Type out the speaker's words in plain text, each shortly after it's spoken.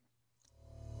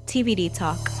TVD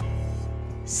talk.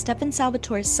 Stefan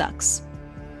Salvatore sucks.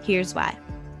 Here's why.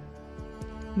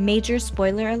 Major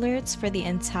spoiler alerts for the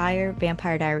entire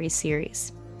Vampire Diaries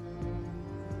series.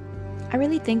 I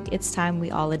really think it's time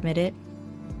we all admit it.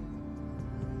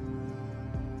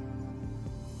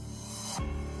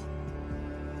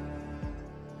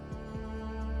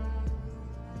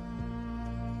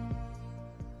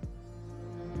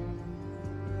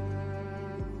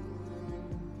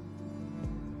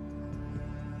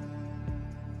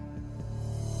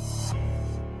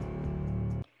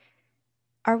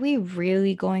 Are we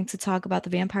really going to talk about the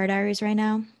Vampire Diaries right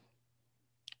now?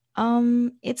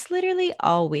 It's literally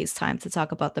always time to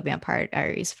talk about the Vampire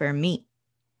Diaries for me.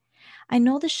 I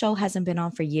know the show hasn't been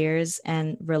on for years,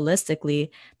 and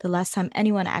realistically, the last time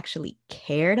anyone actually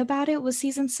cared about it was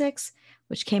season 6,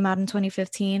 which came out in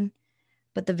 2015.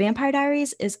 But the Vampire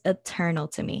Diaries is eternal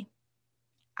to me.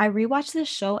 I rewatch this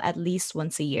show at least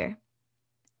once a year.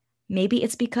 Maybe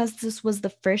it's because this was the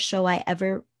first show I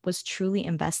ever was truly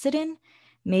invested in.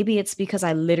 Maybe it's because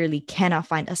I literally cannot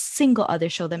find a single other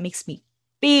show that makes me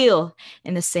feel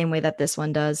in the same way that this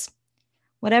one does.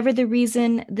 Whatever the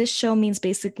reason, this show means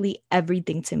basically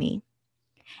everything to me.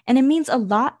 And it means a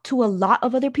lot to a lot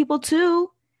of other people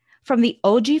too. From the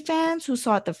OG fans who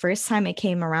saw it the first time it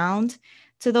came around,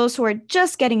 to those who are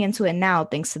just getting into it now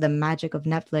thanks to the magic of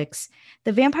Netflix,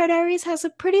 The Vampire Diaries has a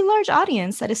pretty large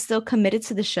audience that is still committed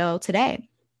to the show today.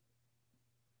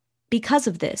 Because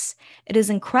of this, it is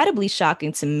incredibly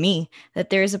shocking to me that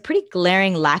there is a pretty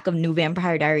glaring lack of new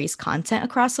Vampire Diaries content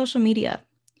across social media.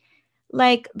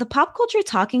 Like, the pop culture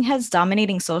talking heads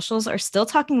dominating socials are still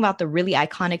talking about the really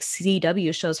iconic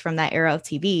CW shows from that era of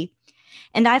TV.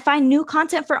 And I find new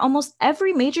content for almost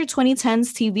every major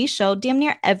 2010s TV show damn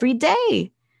near every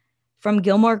day. From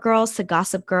Gilmore Girls to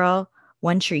Gossip Girl,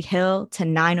 One Tree Hill to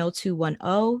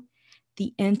 90210,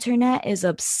 the internet is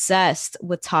obsessed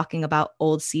with talking about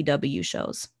old CW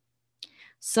shows.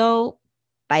 So,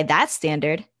 by that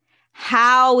standard,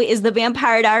 how is the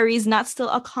Vampire Diaries not still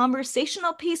a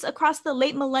conversational piece across the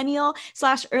late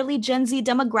millennial/early Gen Z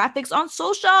demographics on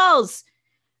socials?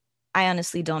 I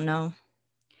honestly don't know.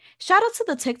 Shout out to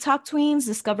the TikTok tweens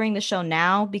discovering the show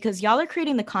now, because y'all are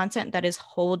creating the content that is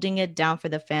holding it down for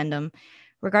the fandom,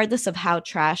 regardless of how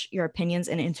trash your opinions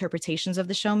and interpretations of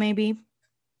the show may be.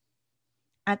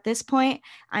 At this point,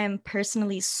 I am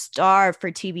personally starved for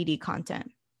TVD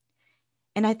content.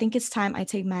 And I think it's time I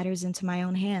take matters into my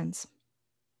own hands.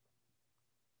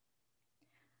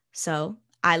 So,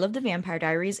 I love the Vampire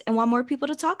Diaries and want more people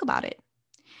to talk about it.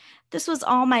 This was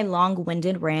all my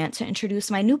long-winded rant to introduce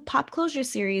my new pop closure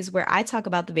series where I talk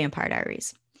about the Vampire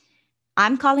Diaries.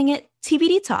 I'm calling it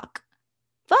TVD Talk.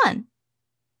 Fun.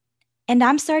 And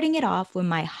I'm starting it off with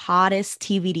my hottest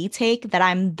TVD take that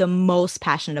I'm the most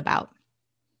passionate about.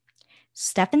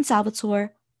 Stefan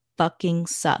Salvatore fucking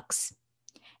sucks.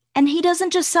 And he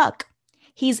doesn't just suck.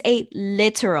 He's a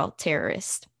literal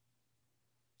terrorist.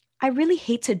 I really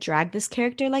hate to drag this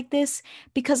character like this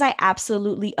because I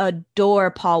absolutely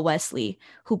adore Paul Wesley,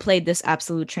 who played this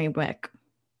absolute train wreck.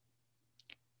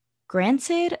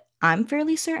 Granted, I'm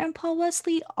fairly certain Paul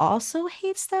Wesley also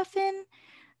hates Stefan,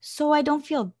 so I don't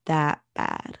feel that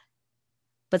bad.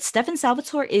 But Stefan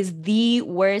Salvatore is the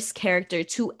worst character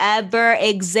to ever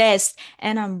exist.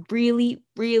 And I'm really,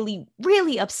 really,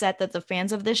 really upset that the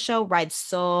fans of this show ride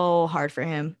so hard for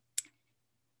him.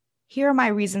 Here are my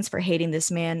reasons for hating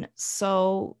this man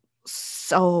so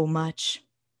much.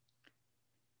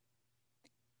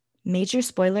 Major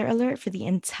spoiler alert for the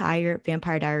entire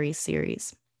Vampire Diaries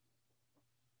series.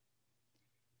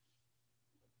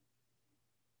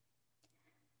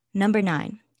 Number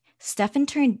 9. Stefan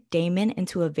turned Damon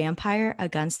into a vampire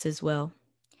against his will.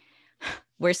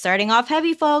 We're starting off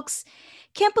heavy, folks.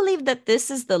 Can't believe that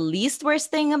this is the least worst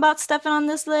thing about Stefan on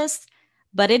this list,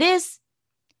 but it is.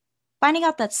 Finding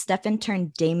out that Stefan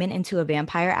turned Damon into a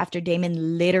vampire after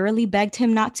Damon literally begged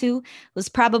him not to was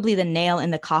probably the nail in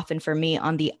the coffin for me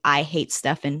on the I hate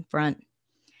Stefan front.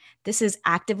 This is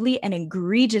actively an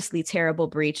egregiously terrible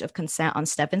breach of consent on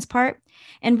Stefan's part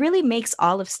and really makes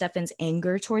all of Stefan's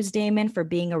anger towards Damon for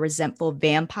being a resentful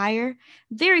vampire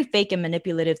very fake and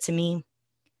manipulative to me.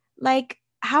 Like,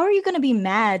 how are you going to be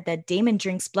mad that Damon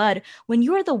drinks blood when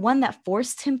you are the one that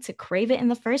forced him to crave it in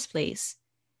the first place?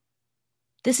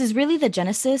 This is really the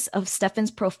genesis of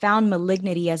Stefan's profound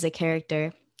malignity as a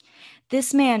character.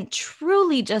 This man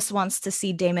truly just wants to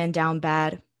see Damon down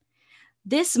bad.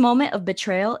 This moment of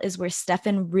betrayal is where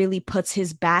Stefan really puts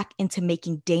his back into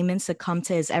making Damon succumb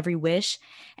to his every wish,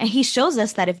 and he shows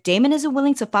us that if Damon isn't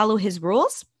willing to follow his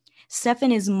rules,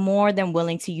 Stefan is more than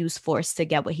willing to use force to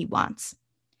get what he wants.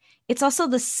 It's also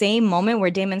the same moment where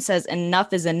Damon says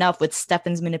enough is enough with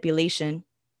Stefan's manipulation.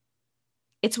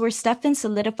 It's where Stefan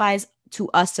solidifies to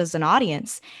us as an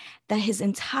audience that his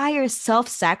entire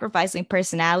self-sacrificing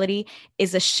personality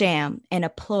is a sham and a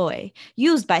ploy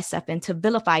used by Stefan to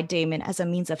vilify Damon as a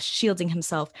means of shielding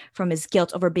himself from his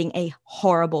guilt over being a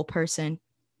horrible person.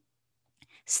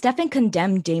 Stefan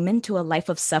condemned Damon to a life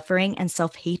of suffering and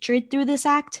self-hatred through this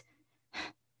act.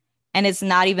 And it's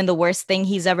not even the worst thing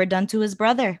he's ever done to his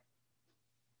brother.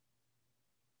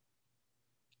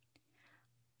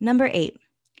 Number 8.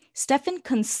 Stefan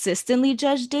consistently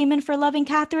judged Damon for loving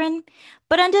Catherine,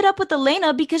 but ended up with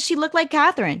Elena because she looked like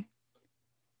Catherine.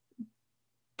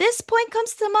 This point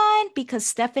comes to mind because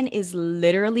Stefan is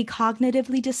literally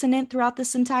cognitively dissonant throughout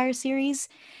this entire series,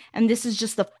 and this is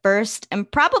just the first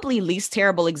and probably least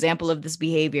terrible example of this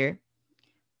behavior.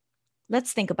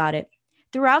 Let's think about it.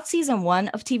 Throughout season 1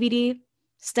 of TVD,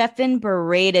 Stefan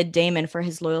berated Damon for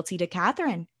his loyalty to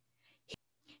Catherine.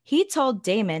 He told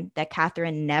Damon that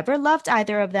Catherine never loved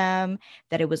either of them,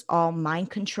 that it was all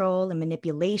mind control and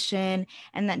manipulation,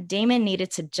 and that Damon needed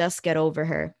to just get over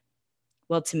her.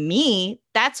 Well, to me,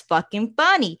 that's fucking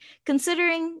funny,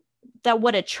 considering that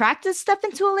what attracted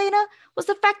Stefan to Elena was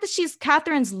the fact that she's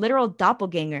Catherine's literal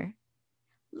doppelganger.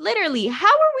 Literally, how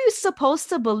are we supposed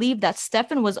to believe that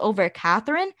Stefan was over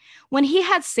Catherine when he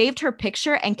had saved her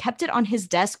picture and kept it on his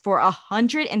desk for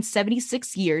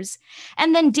 176 years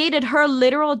and then dated her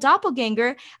literal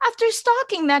doppelganger after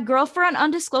stalking that girl for an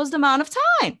undisclosed amount of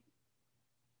time?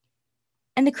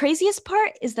 And the craziest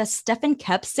part is that Stefan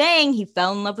kept saying he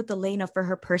fell in love with Elena for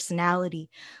her personality,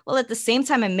 while at the same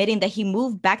time admitting that he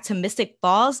moved back to Mystic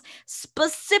Falls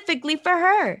specifically for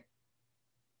her.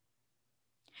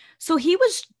 So he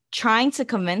was trying to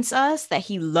convince us that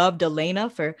he loved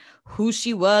Elena for who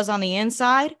she was on the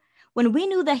inside, when we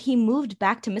knew that he moved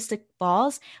back to Mystic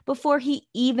Falls before he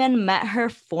even met her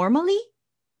formally?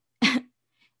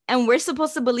 And we're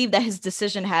supposed to believe that his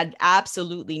decision had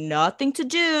absolutely nothing to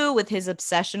do with his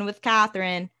obsession with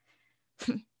Catherine.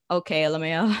 Okay,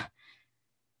 LMAO.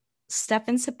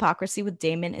 Stefan's hypocrisy with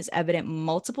Damon is evident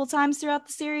multiple times throughout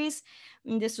the series.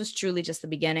 This was truly just the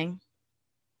beginning.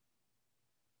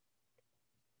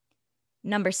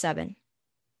 Number 7.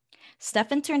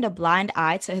 Stefan turned a blind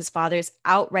eye to his father's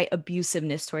outright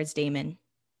abusiveness towards Damon.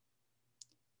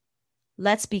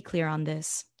 Let's be clear on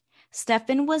this.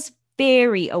 Stefan was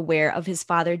very aware of his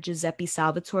father Giuseppe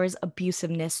Salvatore's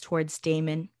abusiveness towards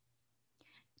Damon.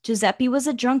 Giuseppe was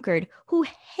a drunkard who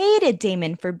hated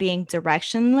Damon for being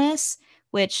directionless,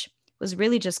 which was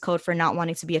really just code for not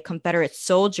wanting to be a Confederate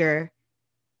soldier,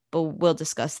 but we'll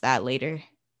discuss that later.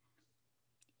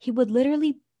 He would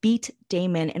literally beat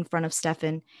Damon in front of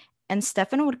Stefan, and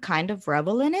Stefan would kind of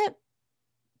revel in it,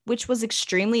 which was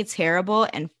extremely terrible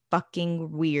and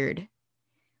fucking weird.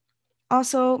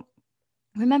 Also,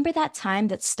 remember that time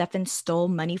that Stefan stole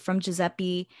money from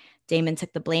Giuseppe? Damon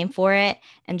took the blame for it,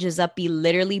 and Giuseppe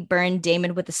literally burned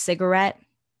Damon with a cigarette?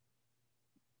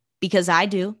 Because I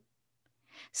do.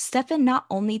 Stefan not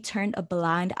only turned a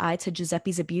blind eye to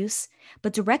Giuseppe's abuse,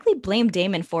 but directly blamed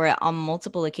Damon for it on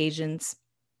multiple occasions.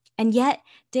 And yet,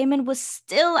 Damon was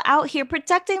still out here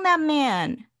protecting that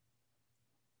man.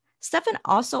 Stefan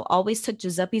also always took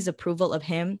Giuseppe's approval of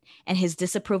him and his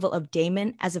disapproval of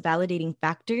Damon as a validating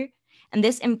factor, and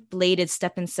this inflated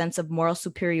Stefan's sense of moral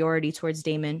superiority towards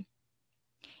Damon.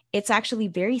 It's actually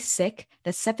very sick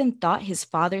that Stefan thought his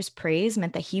father's praise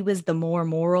meant that he was the more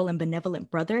moral and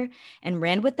benevolent brother and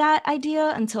ran with that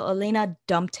idea until Elena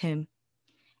dumped him.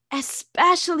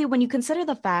 Especially when you consider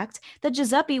the fact that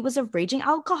Giuseppe was a raging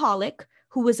alcoholic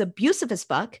who was abusive as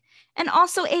fuck and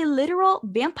also a literal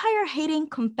vampire-hating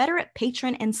Confederate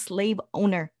patron and slave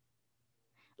owner.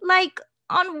 Like,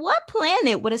 on what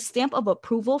planet would a stamp of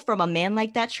approval from a man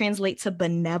like that translate to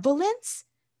benevolence?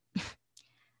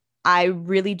 I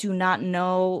really do not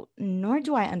know, nor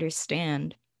do I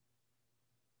understand.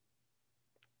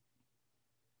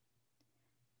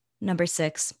 Number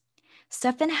 6.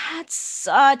 Stefan had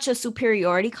such a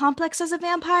superiority complex as a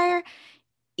vampire,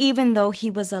 even though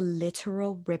he was a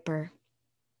literal ripper.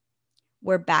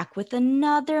 We're back with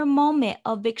another moment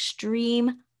of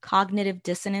extreme cognitive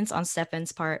dissonance on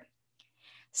Stefan's part.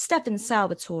 Stefan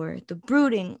Salvatore, the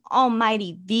brooding,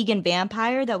 almighty vegan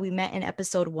vampire that we met in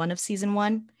episode 1 of season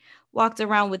 1, walked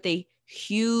around with a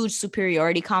huge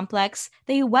superiority complex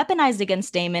that he weaponized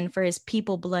against Damon for his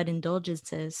people blood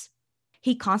indulgences.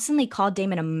 He constantly called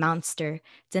Damon a monster,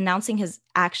 denouncing his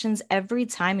actions every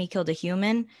time he killed a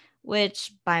human,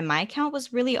 which by my count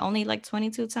was really only like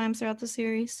 22 times throughout the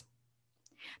series.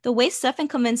 The way Stefan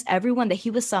convinced everyone that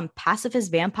he was some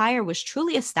pacifist vampire was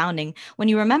truly astounding when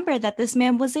you remember that this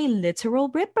man was a literal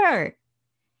ripper.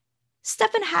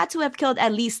 Stefan had to have killed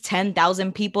at least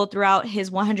 10,000 people throughout his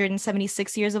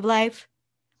 176 years of life.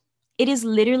 It is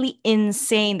literally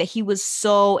insane that he was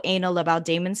so anal about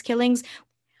Damon's killings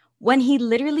when he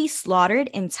literally slaughtered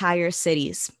entire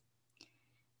cities.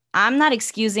 I'm not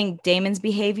excusing Damon's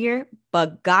behavior,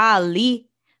 but golly,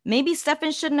 maybe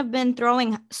Stefan shouldn't have been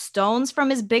throwing stones from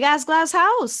his big ass glass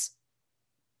house.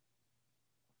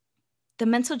 The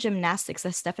mental gymnastics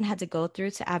that Stefan had to go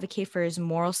through to advocate for his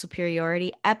moral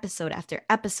superiority episode after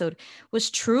episode was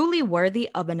truly worthy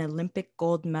of an Olympic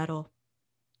gold medal.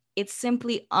 It's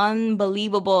simply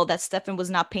unbelievable that Stefan was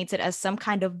not painted as some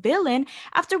kind of villain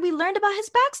after we learned about his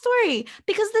backstory,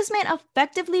 because this man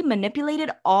effectively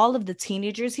manipulated all of the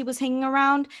teenagers he was hanging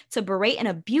around to berate and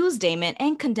abuse Damon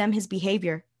and condemn his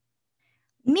behavior.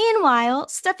 Meanwhile,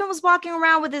 Stefan was walking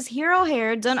around with his hero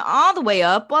hair done all the way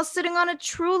up while sitting on a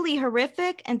truly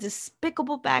horrific and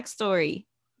despicable backstory.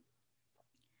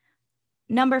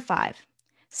 Number 5.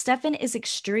 Stefan is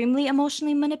extremely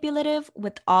emotionally manipulative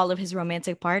with all of his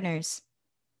romantic partners.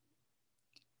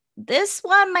 This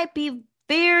one might be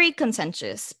very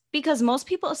contentious because most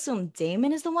people assume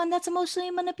Damon is the one that's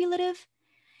emotionally manipulative.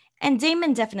 And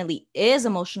Damon definitely is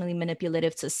emotionally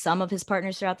manipulative to some of his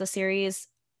partners throughout the series.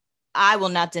 I will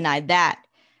not deny that.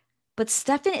 But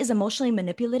Stefan is emotionally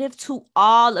manipulative to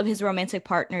all of his romantic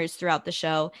partners throughout the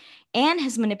show, and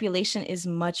his manipulation is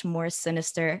much more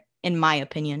sinister, in my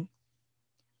opinion.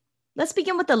 Let's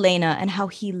begin with Elena and how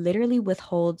he literally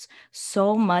withholds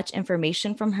so much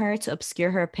information from her to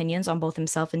obscure her opinions on both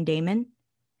himself and Damon.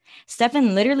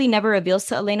 Stefan literally never reveals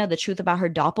to Elena the truth about her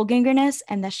doppelgangerness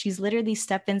and that she's literally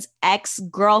Stefan's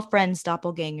ex-girlfriend's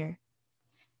doppelganger.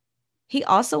 He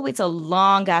also waits a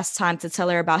long-ass time to tell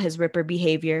her about his Ripper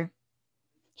behavior.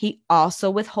 He also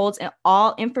withholds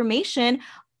all information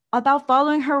about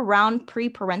following her around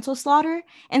pre-parental slaughter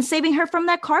and saving her from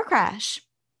that car crash.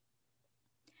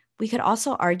 We could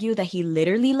also argue that he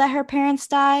literally let her parents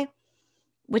die,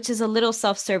 which is a little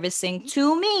self-servicing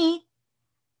to me,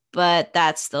 but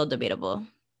that's still debatable.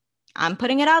 I'm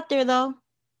putting it out there, though.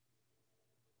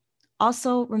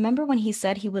 Also, remember when he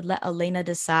said he would let Elena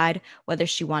decide whether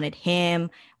she wanted him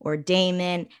or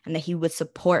Damon and that he would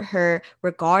support her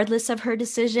regardless of her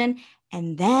decision?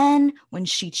 And then when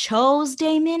she chose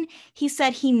Damon, he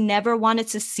said he never wanted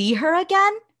to see her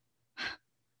again?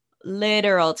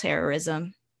 Literal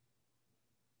terrorism.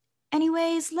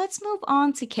 Anyways, let's move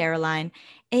on to Caroline,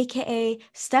 aka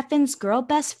Stefan's girl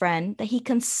best friend that he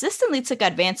consistently took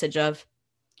advantage of.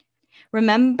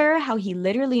 Remember how he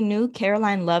literally knew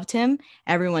Caroline loved him?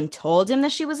 Everyone told him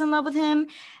that she was in love with him,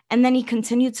 and then he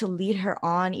continued to lead her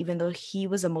on even though he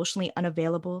was emotionally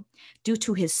unavailable due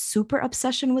to his super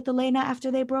obsession with Elena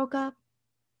after they broke up?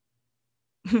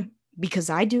 Because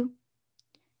I do.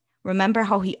 Remember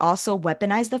how he also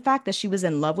weaponized the fact that she was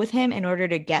in love with him in order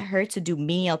to get her to do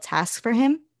menial tasks for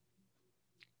him?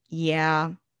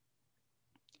 Yeah.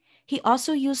 He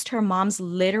also used her mom's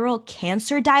literal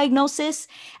cancer diagnosis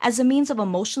as a means of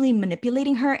emotionally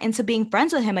manipulating her into being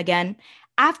friends with him again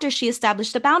after she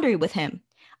established a boundary with him.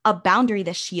 A boundary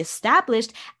that she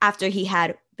established after he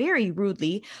had, very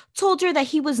rudely, told her that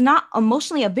he was not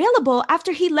emotionally available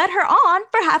after he led her on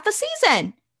for half a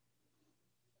season.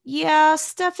 Yeah,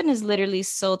 Stefan is literally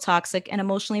so toxic and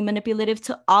emotionally manipulative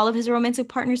to all of his romantic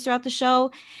partners throughout the show,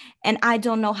 and I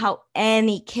don't know how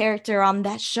any character on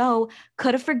that show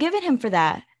could have forgiven him for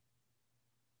that.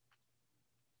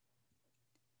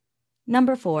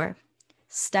 Number 4,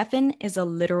 Stefan is a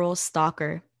literal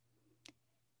stalker.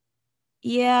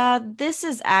 Yeah, this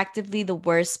is actively the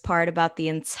worst part about the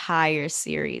entire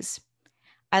series.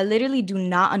 I literally do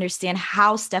not understand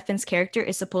how Stefan's character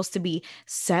is supposed to be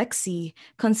sexy,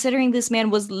 considering this man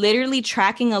was literally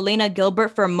tracking Elena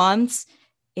Gilbert for months,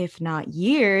 if not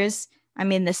years. I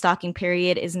mean, the stalking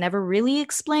period is never really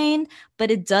explained, but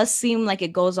it does seem like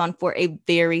it goes on for a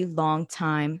very long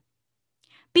time.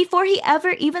 Before he ever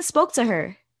even spoke to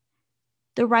her.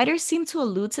 The writers seem to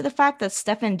allude to the fact that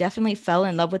Stefan definitely fell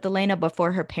in love with Elena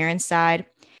before her parents died,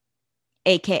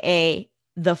 aka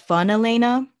the fun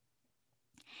Elena.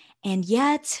 And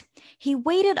yet, he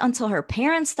waited until her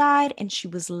parents died and she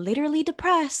was literally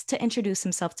depressed to introduce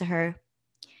himself to her.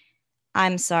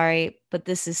 I'm sorry, but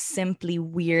this is simply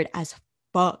weird as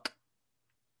fuck.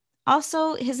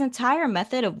 Also, his entire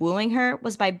method of wooing her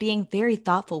was by being very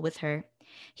thoughtful with her.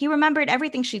 He remembered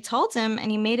everything she told him and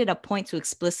he made it a point to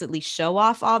explicitly show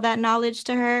off all that knowledge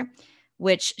to her,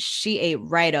 which she ate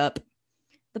right up.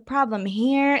 The problem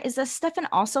here is that Stefan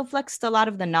also flexed a lot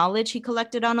of the knowledge he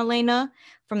collected on Elena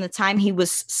from the time he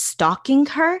was stalking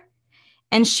her.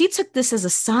 And she took this as a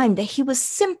sign that he was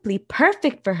simply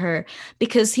perfect for her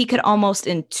because he could almost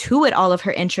intuit all of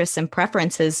her interests and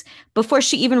preferences before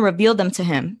she even revealed them to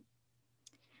him.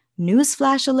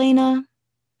 Newsflash, Elena,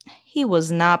 he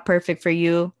was not perfect for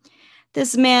you.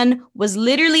 This man was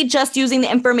literally just using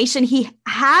the information he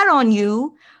had on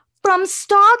you from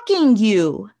stalking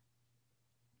you.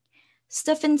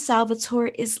 Stefan Salvatore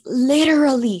is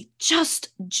literally just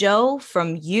Joe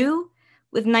from You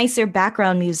with nicer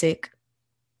background music.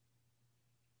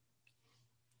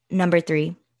 Number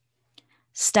 3,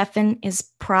 Stefan is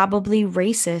probably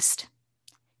racist.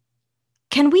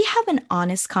 Can we have an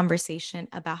honest conversation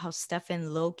about how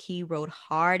Stefan low-key rode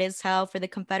hard as hell for the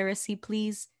Confederacy,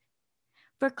 please?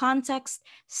 For context,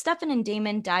 Stefan and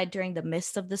Damon died during the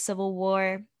midst of the Civil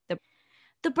War.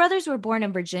 The brothers were born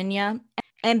in Virginia,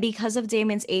 and because of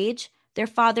Damon's age, their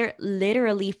father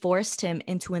literally forced him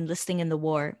into enlisting in the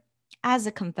war, as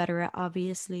a Confederate,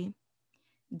 obviously.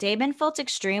 Damon felt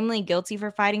extremely guilty for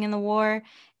fighting in the war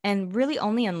and really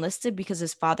only enlisted because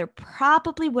his father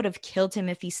probably would have killed him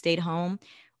if he stayed home.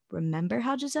 Remember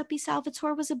how Giuseppe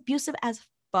Salvatore was abusive as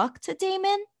fuck to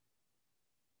Damon?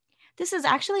 This is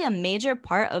actually a major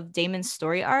part of Damon's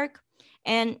story arc.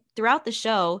 And throughout the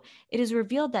show, it is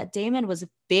revealed that Damon was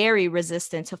very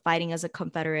resistant to fighting as a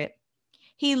Confederate.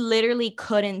 He literally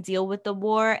couldn't deal with the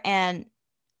war. And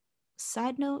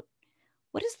side note,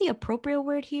 what is the appropriate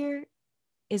word here?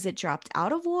 Is it dropped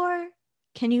out of war?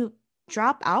 Can you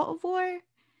drop out of war?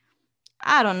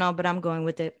 I don't know, but I'm going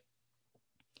with it.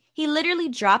 He literally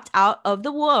dropped out of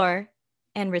the war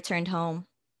and returned home.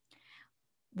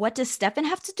 What does Stefan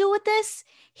have to do with this?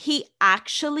 He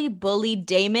actually bullied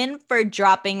Damon for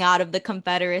dropping out of the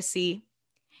Confederacy.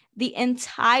 The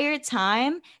entire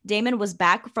time Damon was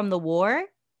back from the war,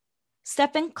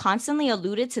 Stefan constantly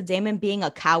alluded to Damon being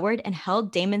a coward and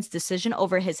held Damon's decision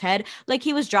over his head like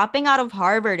he was dropping out of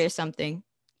Harvard or something.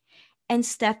 And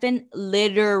Stefan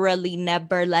literally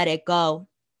never let it go.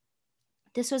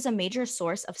 This was a major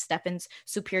source of Stefan's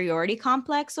superiority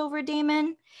complex over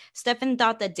Damon. Stefan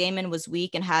thought that Damon was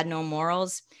weak and had no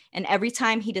morals, and every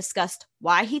time he discussed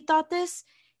why he thought this,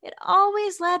 it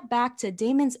always led back to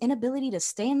Damon's inability to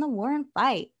stay in the war and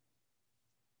fight.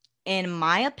 In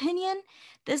my opinion,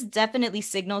 this definitely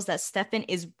signals that Stefan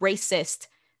is racist,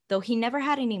 though he never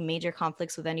had any major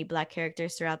conflicts with any Black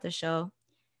characters throughout the show.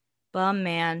 But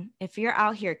man, if you're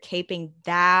out here caping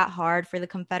that hard for the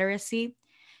Confederacy,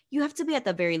 you have to be at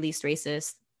the very least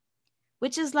racist,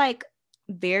 which is like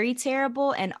very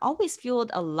terrible and always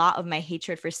fueled a lot of my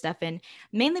hatred for Stefan,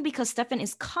 mainly because Stefan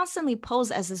is constantly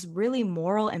posed as this really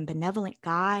moral and benevolent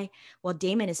guy, while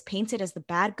Damon is painted as the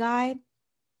bad guy.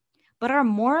 But our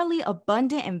morally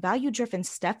abundant and value-driven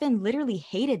Stefan literally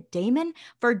hated Damon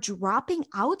for dropping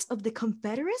out of the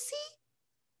Confederacy?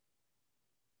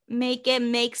 Make it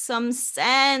make some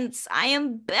sense. I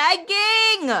am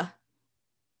begging.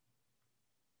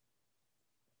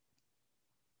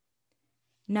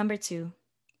 Number 2,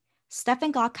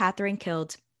 Stefan got Catherine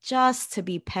killed just to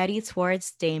be petty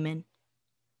towards Damon.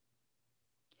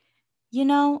 You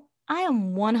know, I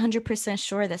am 100%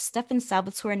 sure that Stefan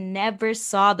Salvatore never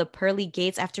saw the pearly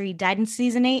gates after he died in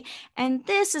season 8, and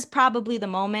this is probably the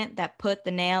moment that put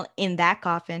the nail in that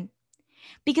coffin.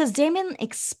 Because Damon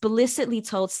explicitly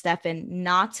told Stefan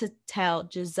not to tell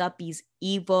Giuseppe's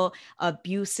evil,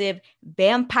 abusive,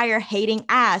 vampire-hating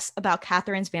ass about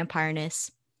Catherine's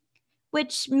vampireness.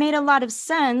 Which made a lot of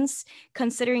sense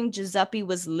considering Giuseppe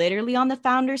was literally on the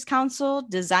Founders Council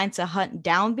designed to hunt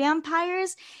down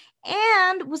vampires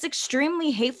and was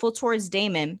extremely hateful towards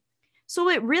Damon. So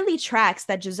it really tracks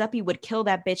that Giuseppe would kill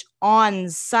that bitch on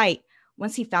sight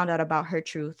once he found out about her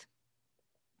truth.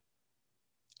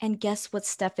 And guess what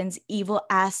Stefan's evil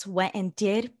ass went and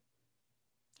did?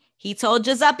 He told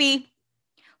Giuseppe,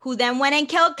 who then went and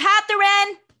killed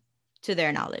Catherine, to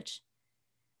their knowledge.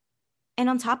 And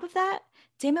on top of that,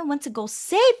 Damon went to go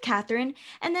save Catherine,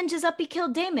 and then Giuseppe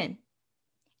killed Damon.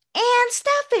 And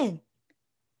Stefan!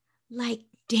 Like,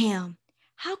 damn,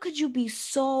 how could you be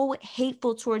so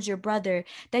hateful towards your brother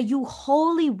that you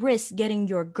wholly risk getting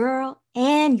your girl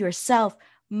and yourself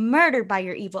murdered by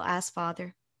your evil ass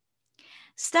father?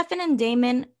 Stefan and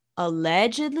Damon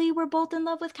allegedly were both in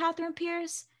love with Catherine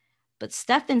Pierce, but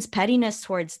Stefan's pettiness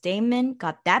towards Damon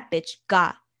got that bitch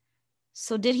got.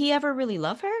 So did he ever really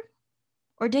love her?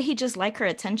 Or did he just like her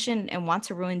attention and want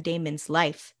to ruin Damon's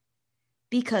life?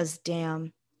 Because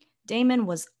damn, Damon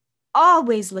was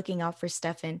always looking out for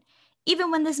Stefan, even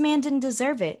when this man didn't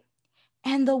deserve it.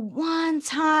 And the one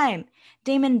time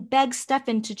Damon begged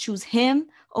Stefan to choose him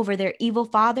over their evil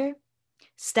father,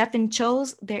 Stefan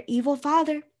chose their evil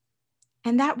father.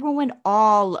 And that ruined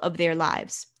all of their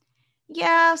lives.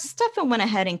 Yeah, Stefan went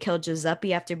ahead and killed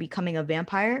Giuseppe after becoming a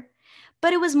vampire,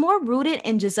 but it was more rooted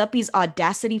in Giuseppe's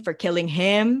audacity for killing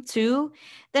him, too,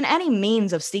 than any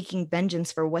means of seeking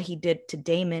vengeance for what he did to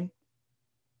Damon.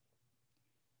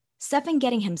 Stefan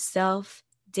getting himself,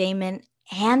 Damon,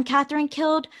 and Catherine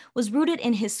killed was rooted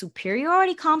in his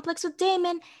superiority complex with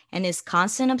Damon and his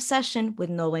constant obsession with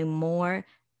knowing more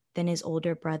than his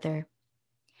older brother.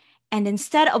 And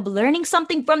instead of learning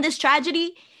something from this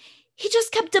tragedy, he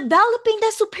just kept developing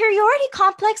that superiority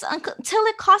complex until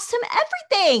it cost him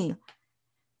everything.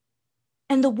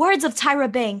 In the words of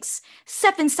Tyra Banks,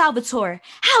 Stefan Salvatore,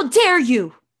 how dare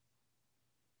you?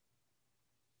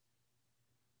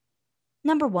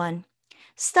 Number 1,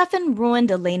 Stefan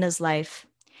ruined Elena's life.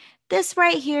 This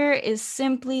right here is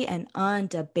simply an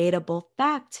undebatable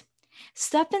fact.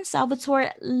 Stefan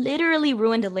Salvatore literally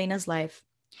ruined Elena's life.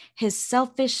 His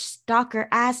selfish stalker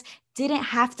ass didn't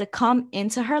have to come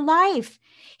into her life.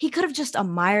 He could have just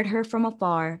admired her from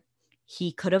afar.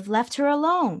 He could have left her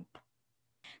alone.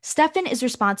 Stefan is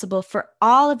responsible for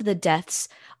all of the deaths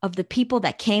of the people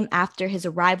that came after his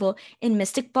arrival in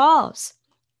Mystic Falls.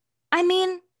 I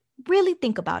mean, really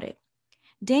think about it.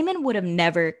 Damon would have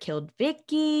never killed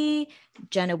Vicky.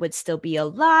 Jenna would still be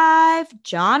alive.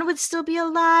 John would still be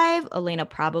alive. Elena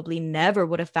probably never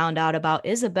would have found out about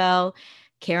Isabel.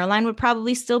 Caroline would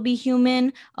probably still be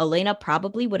human. Elena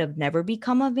probably would have never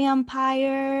become a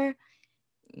vampire.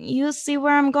 You see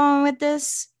where I'm going with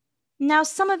this? Now,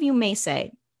 some of you may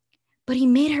say, but he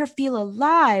made her feel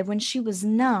alive when she was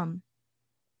numb.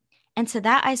 And to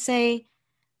that I say,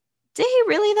 did he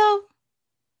really though?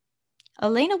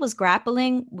 Elena was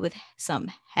grappling with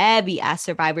some heavy-ass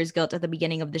survivor's guilt at the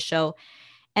beginning of the show.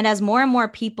 And as more and more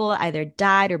people either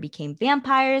died or became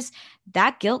vampires,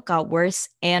 that guilt got worse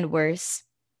and worse.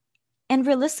 And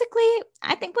realistically,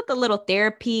 I think with a little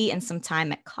therapy and some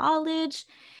time at college,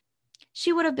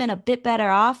 she would have been a bit better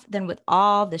off than with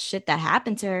all the shit that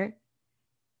happened to her.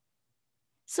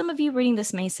 Some of you reading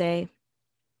this may say,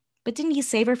 but didn't he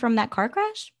save her from that car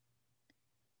crash?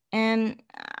 And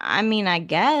I mean, I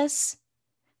guess.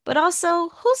 But also,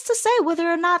 who's to say whether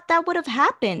or not that would have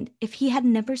happened if he had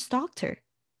never stalked her?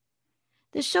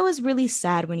 The show is really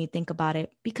sad when you think about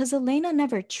it, because Elena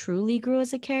never truly grew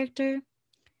as a character.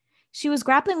 She was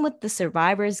grappling with the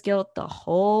survivor's guilt the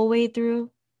whole way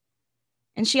through.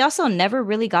 And she also never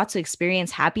really got to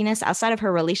experience happiness outside of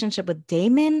her relationship with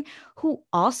Damon, who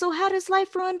also had his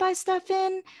life ruined by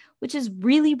Stefan, which is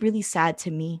really, really sad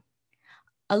to me.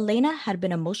 Elena had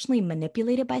been emotionally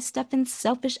manipulated by Stefan's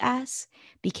selfish ass,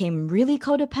 became really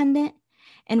codependent,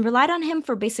 and relied on him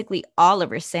for basically all of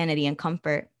her sanity and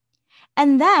comfort.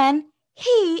 And then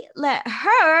he let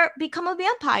her become a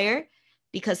vampire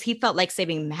because he felt like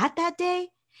saving Matt that day.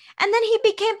 And then he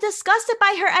became disgusted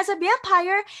by her as a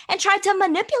vampire and tried to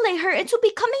manipulate her into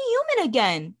becoming human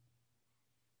again.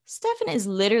 Stefan is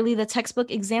literally the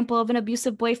textbook example of an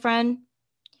abusive boyfriend.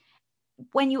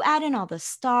 When you add in all the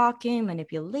stalking,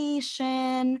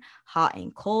 manipulation, hot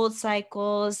and cold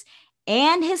cycles,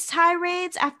 and his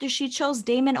tirades after she chose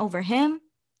Damon over him,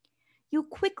 you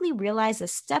quickly realize that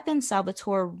Stefan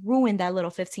Salvatore ruined that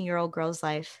little 15-year-old girl's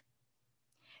life.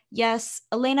 Yes,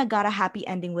 Elena got a happy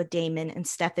ending with Damon and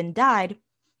Stefan died,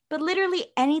 but literally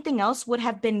anything else would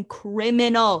have been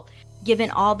criminal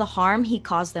given all the harm he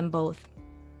caused them both.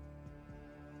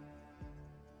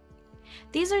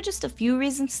 These are just a few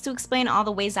reasons to explain all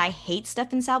the ways I hate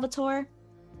Stefan Salvatore.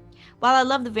 While I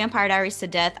love the Vampire Diaries to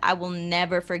death, I will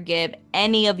never forgive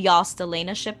any of y'all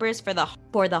Stelena shippers for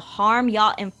the harm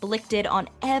y'all inflicted on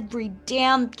every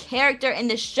damn character in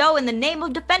the show in the name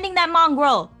of defending that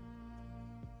mongrel.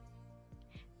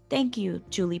 Thank you,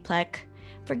 Julie Plec,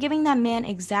 for giving that man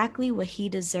exactly what he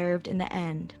deserved in the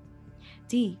end.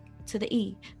 D to the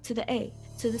E to the A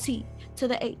to the T to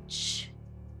the H.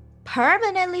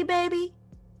 Permanently, baby.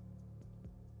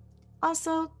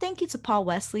 Also, thank you to Paul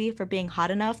Wesley for being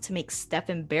hot enough to make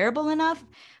Stefan bearable enough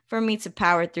for me to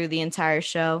power through the entire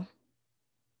show.